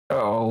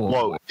Oh.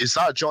 Whoa, is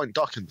that a giant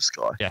duck in the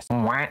sky? Yes.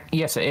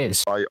 Yes, it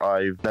is.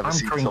 I've never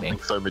seen dreaming. something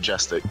so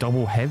majestic.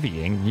 Double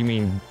heavying? You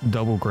mean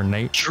double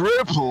grenade?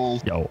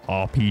 Triple! Yo,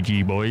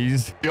 RPG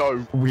boys.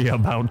 Yo. We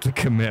about to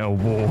commit a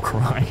war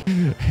crime.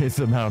 It's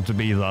about to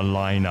be the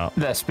lineup.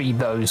 Let's be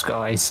those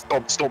guys.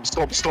 Stop.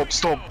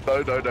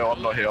 No,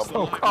 I'm not here.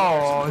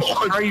 Oh,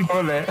 stray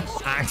bullet.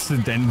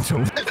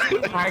 Accidental.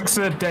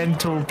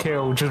 Accidental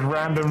kill. Just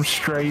random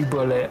stray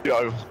bullet.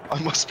 Yo, I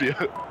must be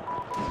a...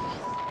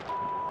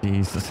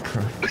 Jesus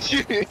Christ.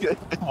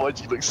 Why'd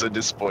you look so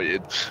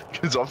disappointed?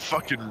 Because I'm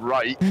fucking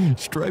right.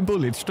 Stray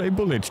bullet, stray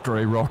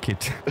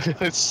rocket.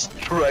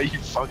 Stray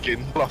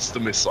fucking cluster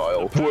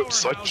missile.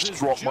 Whoops, I just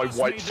dropped my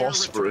white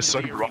phosphorus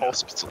over a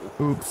hospital.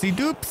 Oopsie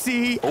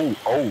doopsie.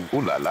 Oh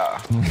la la.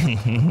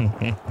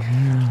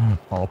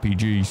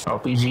 RPGs.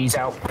 RPG's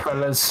out,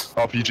 fellas.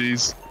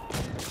 RPGs.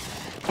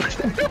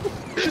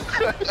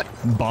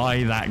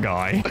 Buy that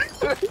guy.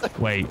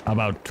 Wait,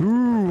 about 2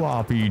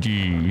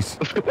 RPGs.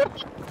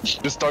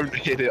 Just don't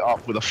hit it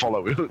up with a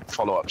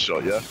follow-up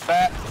shot, yeah?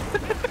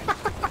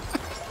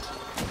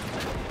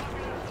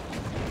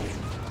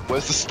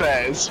 Where's the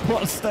stairs?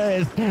 What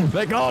stairs?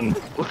 They're gone.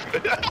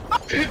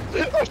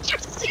 I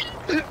just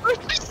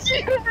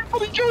see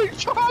everybody going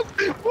fast.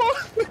 What?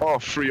 Oh,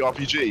 free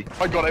RPG.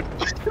 I got him.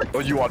 Oh,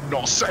 you are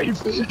not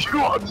safe. You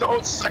are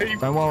not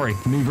safe. Don't worry,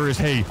 neither is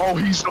he. Oh,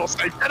 he's not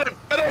safe. Get him.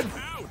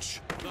 Ouch!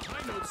 The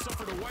high note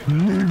suffered a white.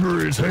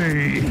 Neither is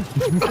he.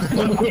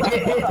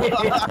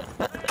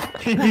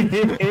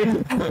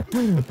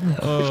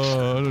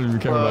 Oh, I don't even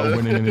care about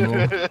winning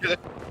anymore.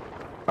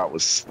 That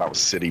was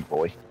silly,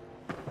 boy.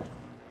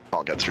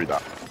 Can't get through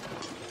that.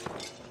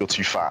 You're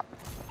too fat.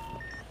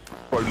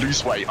 Bro,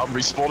 lose weight. I'm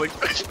respawning.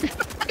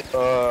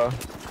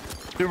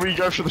 Here we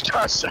go for the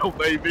cash shell,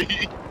 baby.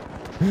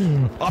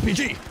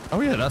 RPG.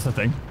 Oh yeah, that's a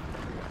thing.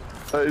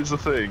 That is a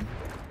thing.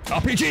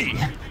 RPG.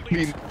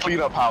 Clean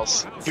up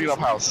house. Clean up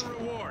house.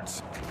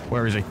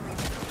 Where is he?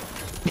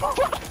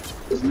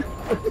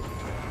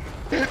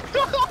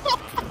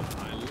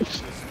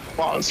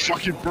 Wow, that's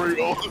fucking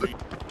brutal.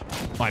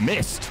 I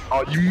missed.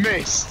 Oh, you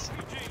missed.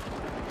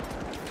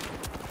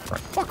 Right,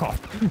 fuck off.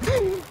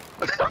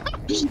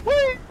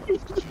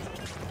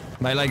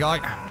 Melee guy.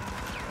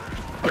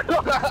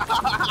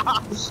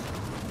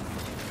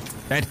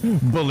 Dead.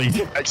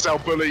 Bullied. XL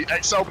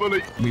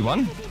bully. We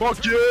won?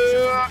 Fuck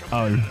yeah.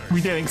 Oh.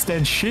 We didn't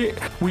extend shit.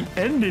 We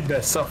ended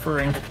their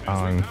suffering.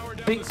 Oh.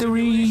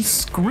 Victory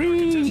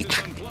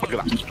screech. Look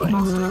at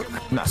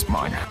that. That's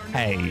mine.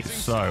 Hey,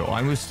 so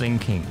I was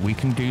thinking we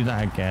can do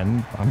that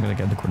again. I'm gonna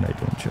get the grenade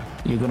launcher.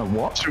 You're gonna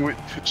what?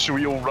 Should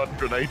we all run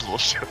grenade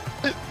launcher?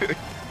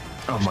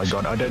 Oh my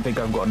god, I don't think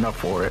I've got enough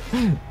for it.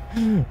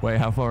 Wait,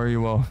 how far are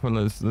you off? Well,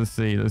 let's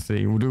see.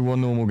 We'll do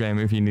one normal game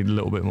if you need a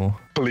little bit more.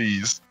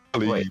 Please.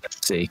 Wait,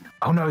 let's see.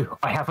 Oh no,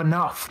 I have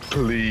enough.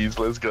 Please,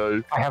 let's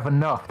go. I have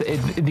enough. The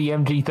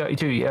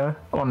MG32, yeah?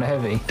 On the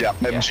heavy. Yeah,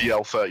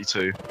 MGL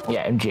 32.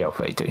 Yeah, MGL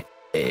 32.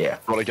 Yeah.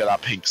 Want to get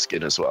that pink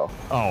skin as well.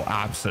 Oh,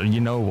 absolutely.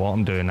 You know what?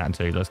 I'm doing that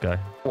too. Let's go.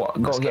 What?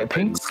 Gotta get a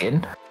pink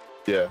skin?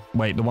 Yeah.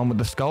 Wait, the one with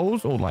the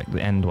skulls or like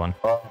the end one?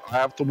 I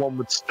have the one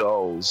with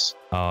skulls.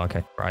 Oh,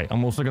 okay. Right.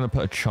 I'm also going to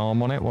put a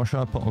charm on it. What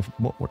should I put on?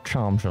 What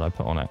charm should I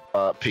put on it?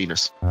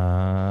 Penis.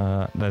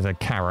 There's a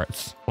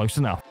carrots. Close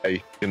enough.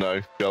 Hey, you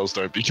know, girls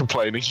don't be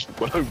complaining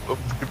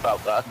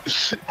about that.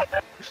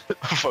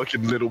 A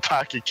fucking little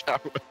pack of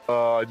carrots.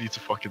 I need to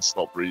fucking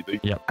stop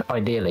reading. Yep.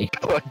 Ideally.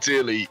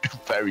 Ideally,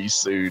 very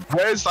soon.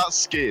 Where's that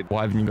skin?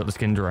 Why haven't you got the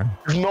skin, Jerome?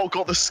 You've not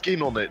got the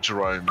skin on it,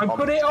 Jerome. I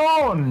put it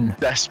on!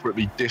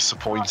 Desperately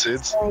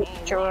disappointed.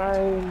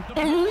 Jerome.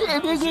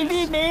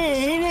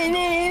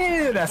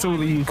 That's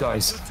all of you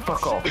guys.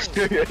 Fuck off.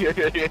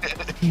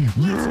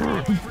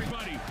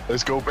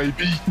 Let's go,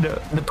 baby.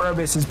 The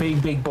premise is being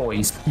big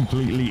boys.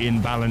 Completely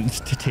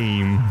imbalanced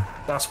team.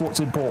 That's what's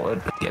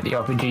important. Get the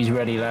RPGs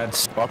ready,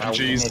 lads.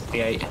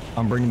 RPGs.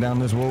 I'm bringing down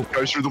this wall.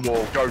 Go through the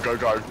wall. Go.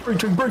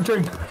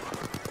 Breaching.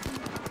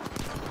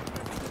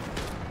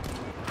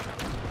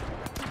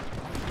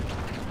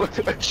 I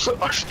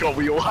forgot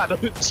we all had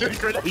two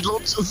grenade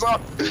launchers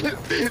up.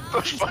 The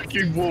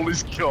fucking wall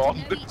is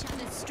gone.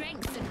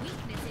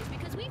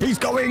 He's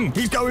going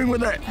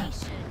with it.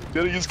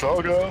 Getting his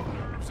cargo.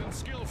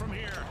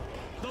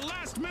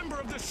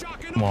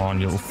 Come on,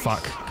 you little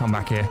fuck. Come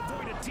back here.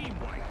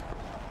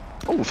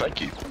 Oh,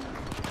 thank you.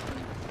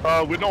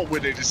 We're not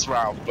winning this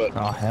round, but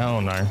Oh,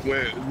 hell no.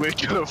 we're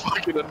gonna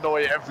fucking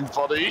annoy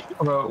everybody.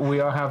 Well, we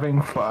are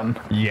having fun.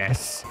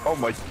 Yes. Oh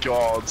my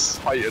god,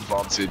 height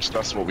advantage.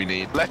 That's what we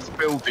need. Less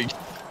building.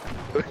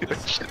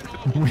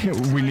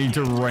 We need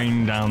to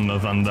rain down the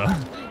thunder.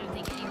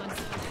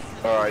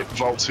 All right,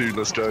 Vault 2,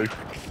 let's go.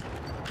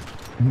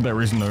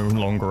 There is no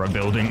longer a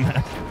building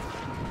there.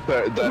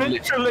 They're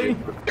Literally.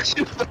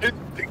 they're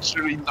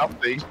literally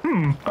nothing.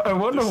 I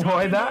wonder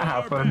why that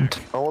happened.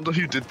 I wonder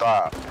who did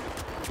that.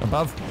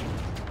 Above.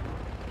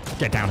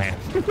 Get down here.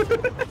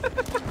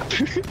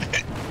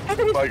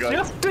 Bye, guys.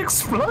 Just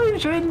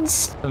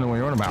explosions. I don't know what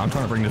you're on about. I'm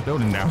trying to bring this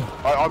building down.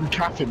 I'm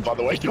capping, by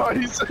the way,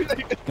 guys.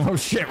 Oh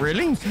shit,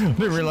 really? Didn't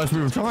realise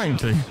we were trying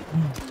to.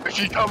 If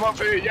you come up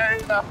here,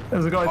 yeah.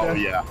 There's a guy there. Oh,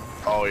 yeah.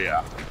 Oh,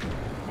 yeah.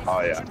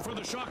 Oh, yeah. For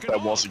the shock and There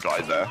awe. was a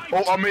guy there.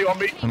 Oh, on me, on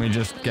me. Let me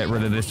just get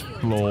rid of this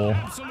floor.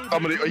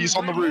 Somebody, he's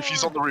on the roof,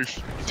 he's on the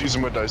roof. He's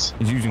using windows.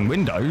 He's using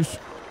windows.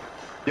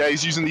 Yeah,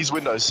 he's using these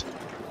windows.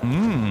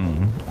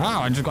 Oh,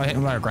 I just got hit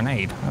with a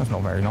grenade. That's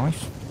not very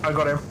nice. I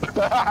got him.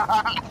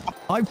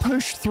 I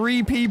pushed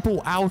 3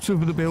 people out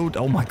of the build.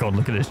 Oh my god,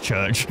 look at this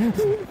church. Wait,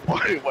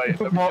 let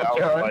me What get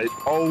church? outside.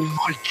 Oh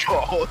my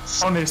god.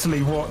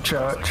 Honestly, what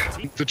church?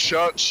 The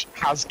church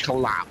has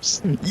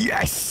collapsed.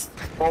 Yes!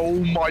 Oh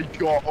my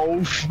god,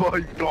 oh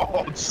my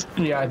god.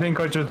 Yeah, I think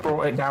I just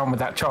brought it down with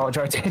that charge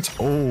I did.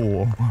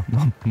 Oh,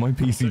 my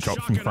PC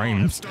dropped some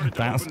frames.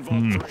 That's...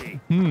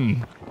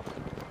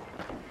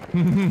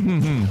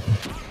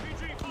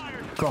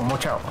 Go on,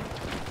 watch out.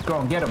 Go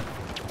on, get him.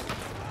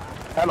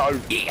 Hello.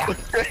 Yeah.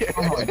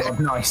 Oh my god,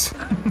 nice.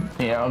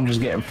 Yeah, I'm just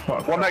getting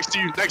fucked. One next to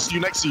you, next to you,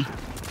 next to you.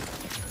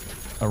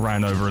 I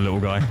ran over a little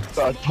guy.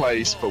 Third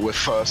place, but we're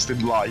first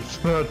in life.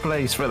 Third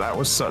place, but that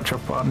was such a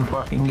fun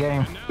fucking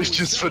game. It's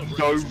just for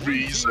no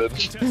reason.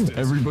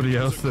 Everybody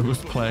else that was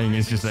playing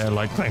is just there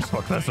like, thanks,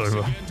 fuck, that's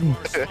over.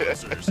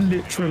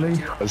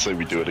 Literally. I say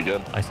we do it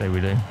again. I say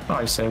we do.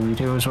 I say we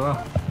do as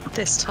well.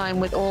 This time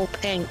with all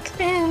pink.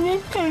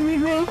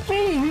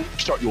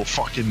 Shut your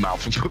fucking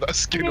mouth and put that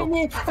skin on.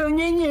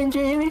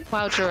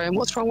 Wow, Jerome,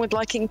 what's wrong with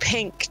liking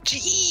pink?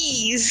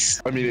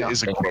 Jeez. I mean, it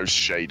is a gross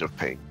shade of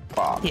pink,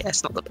 but Yeah,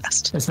 it's not the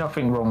best. There's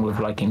nothing wrong with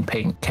liking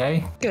pink,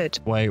 okay? Good.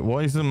 Wait,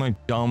 what is the most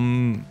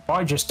dumb...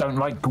 I just don't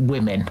like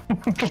women.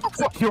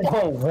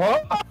 Whoa,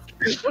 what?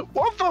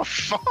 what the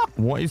fuck?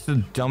 What is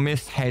the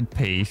dumbest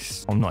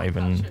headpiece? I'm not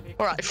even...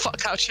 All right,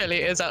 fuck how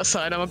chilly it is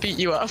outside. I'm gonna beat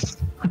you up.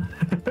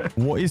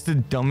 What is the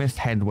dumbest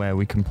headwear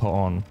we can put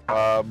on?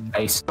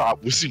 Ace.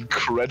 That was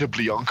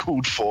incredibly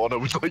uncalled for, and I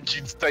would like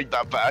you to take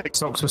that back.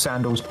 Socks or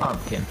sandals,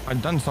 pumpkin.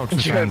 I've done socks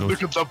and Yeah, sandals.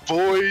 look at the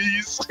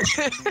boys.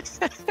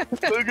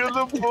 Look at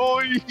the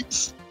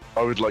boys.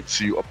 I would like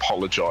to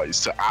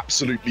apologize to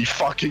absolutely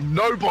fucking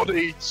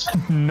nobody.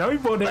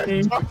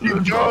 Nobody.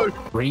 Fucking go.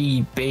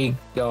 3 big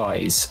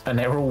guys, and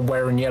they're all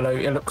wearing yellow.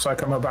 It looks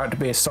like I'm about to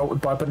be assaulted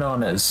by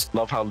bananas.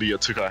 Love how Leah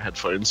took her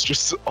headphones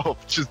just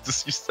off, just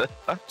as you said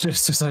that.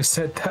 Just as I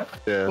said that.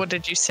 Yeah, What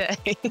did you say?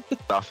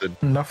 nothing.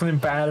 Nothing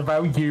bad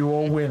about you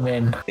or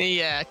women.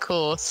 Yeah, of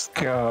course.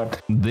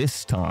 God.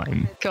 This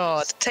time.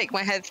 God, take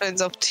my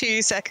headphones off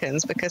 2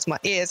 seconds because my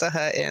ears are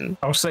hurting.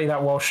 I'll say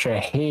that whilst you're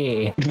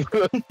here.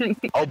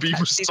 I'll be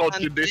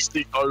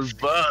misogynistic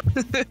overt.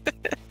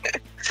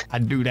 I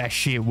do that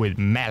shit with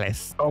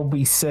malice. I'll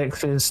be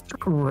sexist,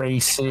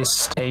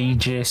 racist,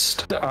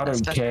 ageist. I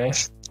don't care.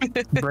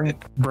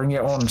 Bring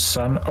it on,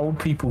 son. Old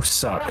people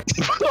suck.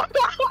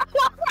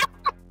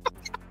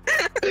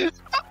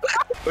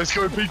 Let's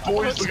go, big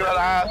boys. Look at that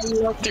ass.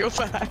 Loved your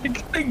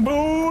bag. Big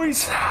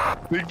boys.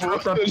 Big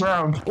That's boys.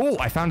 round. Oh,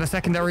 I found a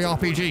secondary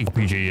RPG.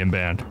 RPG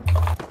inbound.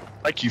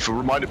 Thank you for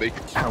reminding me.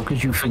 How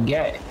could you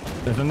forget?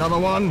 There's another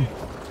one.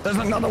 There's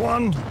another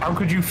one. How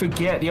could you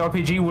forget? The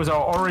RPG was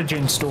our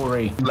origin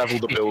story. Level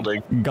the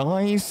building.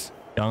 Guys,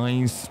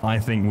 I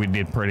think we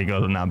did pretty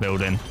good on that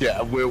building.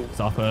 Yeah, we'll. It's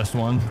our first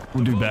one.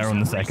 We'll do better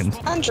on the second.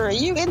 Andrew, are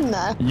you in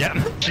there? Yep.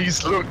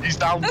 Look, he's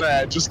down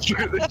there, just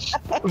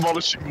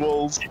demolishing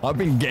walls. I've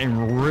been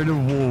getting rid of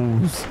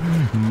walls.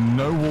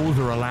 No walls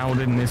are allowed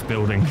in this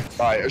building.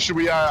 Right, should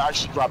we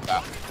actually grab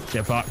that?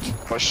 Get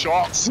fucked. My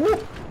shots.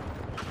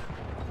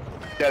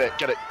 Get it.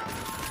 Get it,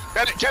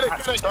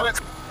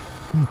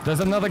 There's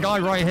another guy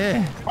right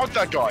here. Fuck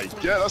that guy.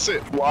 Yeah, that's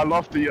it. Well, I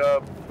love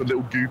the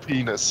little goo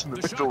penis in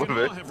the The middle shock of and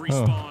it. awe have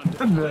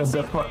respawned.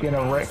 The fucking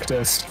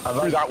erectus. I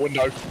Through like that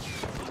window.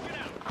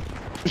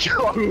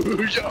 Yo.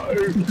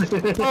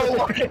 Oh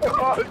my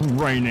god.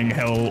 Raining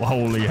hell,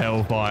 holy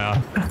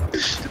hellfire.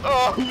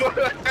 Oh,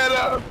 head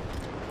up.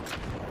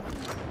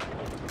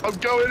 I'm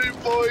going in,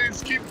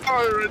 boys. Keep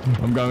firing.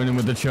 I'm going in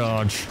with the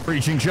charge.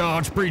 Breaching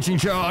charge, breaching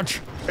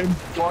charge.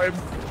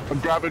 I'm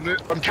grabbing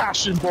it. I'm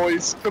cashing,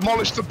 boys.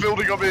 Demolish the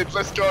building I'm in.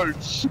 Let's go.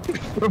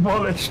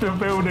 demolish the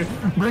building.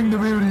 Bring the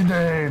building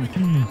down.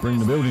 Bring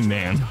the building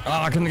down.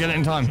 Oh, I couldn't get it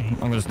in time.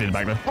 I'm gonna steal it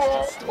back there.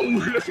 Oh.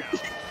 One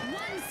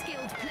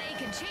skilled play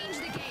can change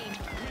the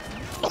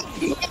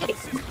game.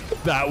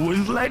 That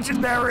was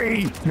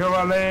legendary. Go,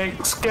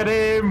 Alex. Get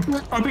him.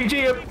 RPG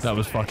him. That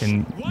was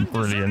fucking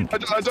brilliant. I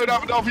don't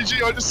have an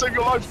RPG. I just saved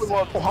your life with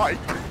one. Oh, hi.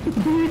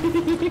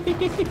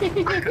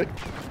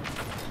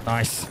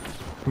 Nice.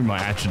 We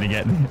might actually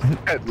get...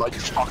 And like,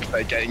 fuck,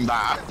 they're getting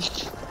that.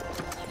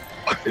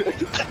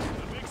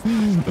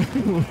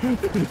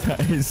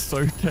 That is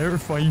so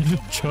terrifying. You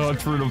just charge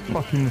through the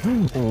fucking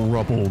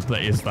rubble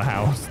that is the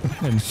house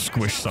and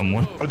squish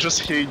someone. I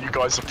just hear you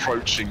guys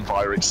approaching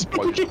via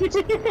explosions.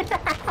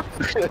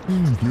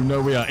 You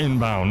know we are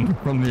inbound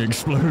from the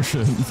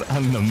explosions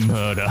and the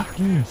murder.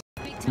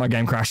 My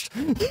game crashed.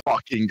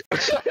 Fucking.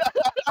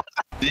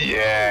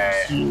 Yeah.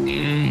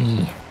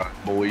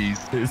 boys.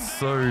 It's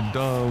so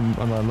dumb,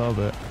 and I love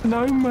it.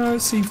 No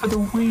mercy for the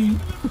weak.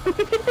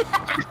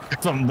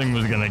 Something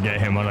was gonna get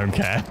him, I don't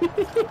care.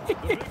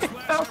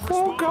 That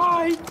poor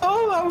guy.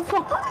 Oh,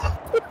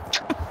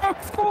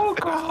 that poor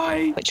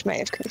guy. Which may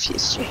have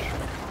confused you.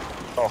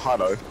 Oh,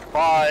 hello.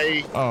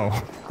 Bye. Oh.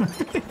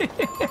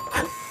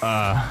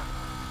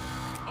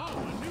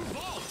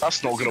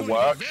 That's not gonna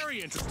work.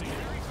 Very interesting.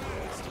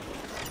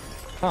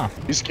 Huh.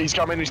 He's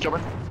coming, he's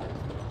coming.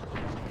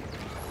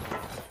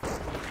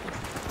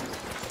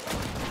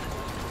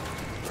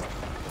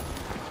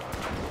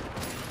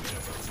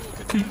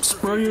 Keep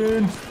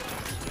spraying.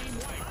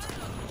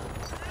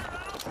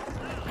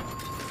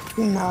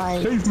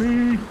 Nice. Save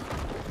me.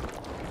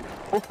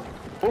 Oh,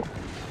 oh,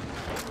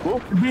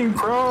 oh. I'm being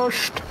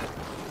crushed.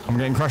 I'm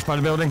getting crushed by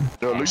the building.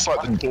 No, it looks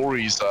like the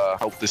Tories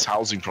helped this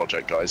housing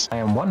project, guys. I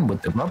am one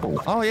with the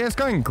rubble. Oh, yeah, it's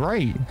going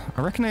great.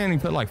 I reckon they only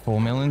put like 4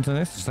 mil into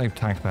this. Save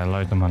taxpayer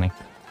loads of money.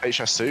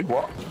 HS2,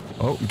 what?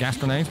 Oh, gas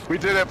grenade. We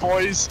did it,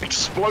 boys.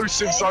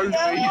 Explosives only.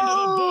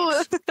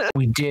 Oh!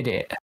 We did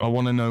it. I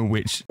want to know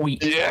which. We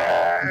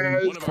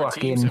Yeah. One of our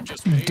fucking teams have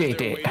just paid did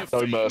their it. way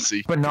to No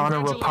mercy.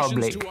 Banana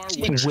Congratulations Republic, to our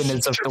winners.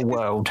 winners of the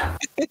world.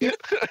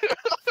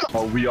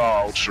 Oh, we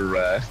are ultra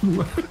rare.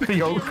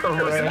 The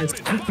ultra rares.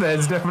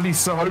 There's definitely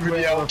someone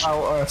Nobody rare else.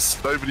 without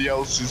us. Nobody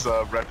else is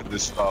repping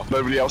this stuff.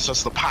 Nobody else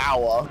has the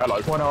power.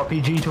 Hello. One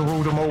RPG to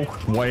rule them all.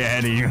 Way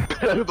ahead of you.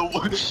 Go,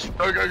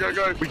 go, go,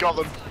 go. We got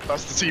them.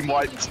 That's the team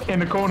wiped. In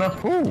the corner.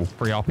 Ooh,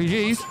 3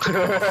 RPGs.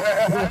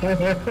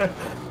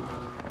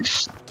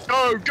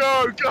 Go,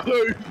 go,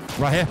 go.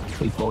 Right here.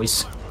 Big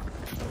boys.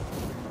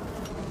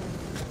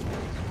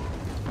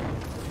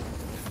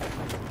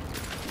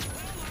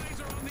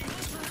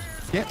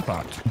 Get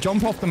fucked.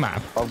 Jump off the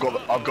map. I've got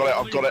it. I've got it.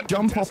 I've got it.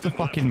 Jump off the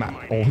fucking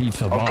map. Or he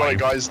survived. I've got it,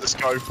 guys. Let's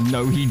go.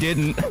 No, he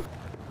didn't.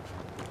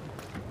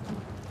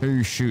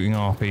 Who's shooting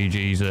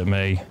RPGs at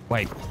me?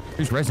 Wait,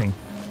 who's rezzing?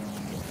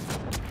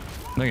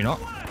 No, you're not.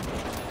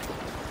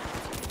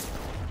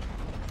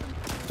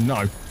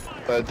 No.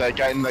 They're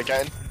getting. They're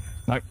getting.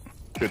 No.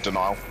 Good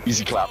denial.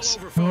 Easy claps.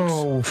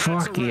 Oh,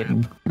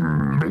 fucking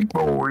big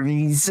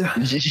boys.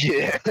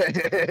 Yeah.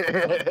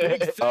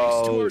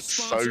 Oh, it's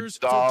so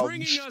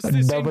dumb.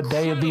 Another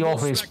day at the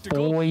office,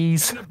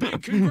 boys.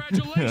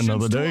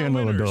 Another day,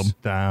 another dub.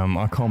 Damn,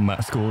 our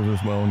combat scores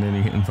as well,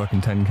 nearly hitting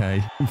fucking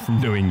 10k from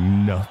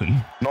doing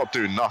nothing. Not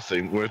doing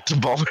nothing. We're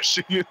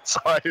demolishing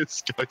entire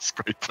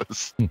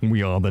skyscrapers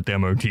We are the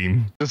demo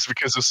team. just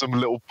because of some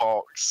little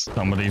box.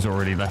 Somebody's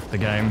already left the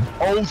game.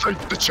 Oh,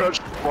 the church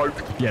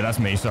broke. Yeah, that's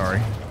me,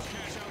 sorry.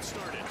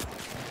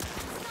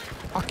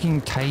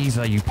 Fucking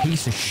taser, you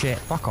piece of shit.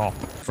 Fuck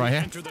off. Right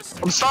here.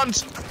 I'm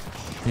stunned.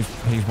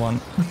 He's one.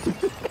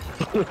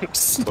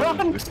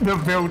 Stunned. The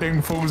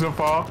building falls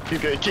apart.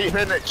 Keep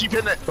hitting it. Keep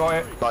hitting it. Got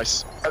it.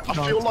 Nice. I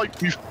feel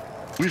like we've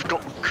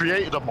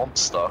created a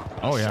monster.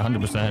 Oh yeah,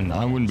 100%.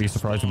 I wouldn't be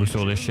surprised if we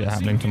saw this shit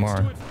happening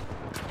tomorrow.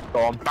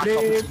 Oh, I'm back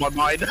up into my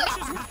mind.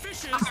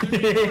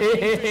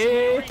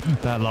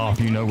 That laugh,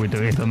 you know we're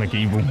doing something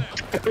evil.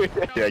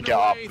 Yeah, get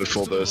up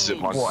before the zip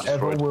line.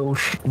 Whatever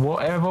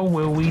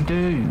will we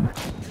do?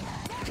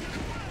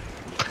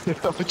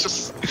 I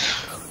just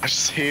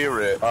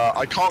hear it.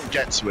 I can't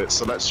get to it,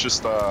 so let's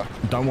just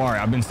Don't worry,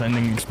 I've been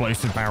sending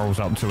explosive barrels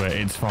up to it.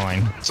 It's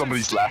fine.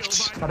 somebody's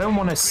left. I don't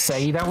want to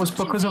say that was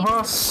because of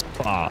us.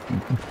 But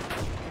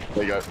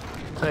There you go.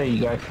 There you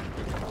go.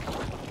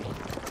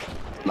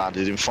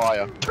 Landed in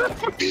fire.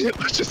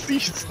 I just see you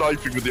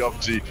sniping with the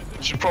RPG.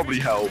 Should probably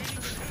help.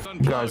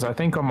 Guys, I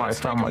think I might have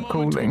found my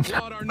calling.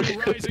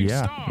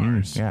 yeah,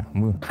 yeah.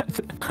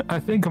 I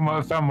think I might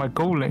have found my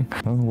calling.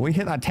 We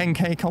hit that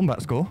 10k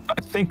combat score. I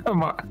think I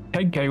might.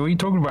 Okay, what are you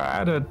talking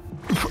about? I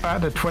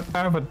had a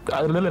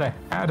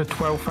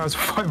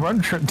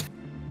 12,500.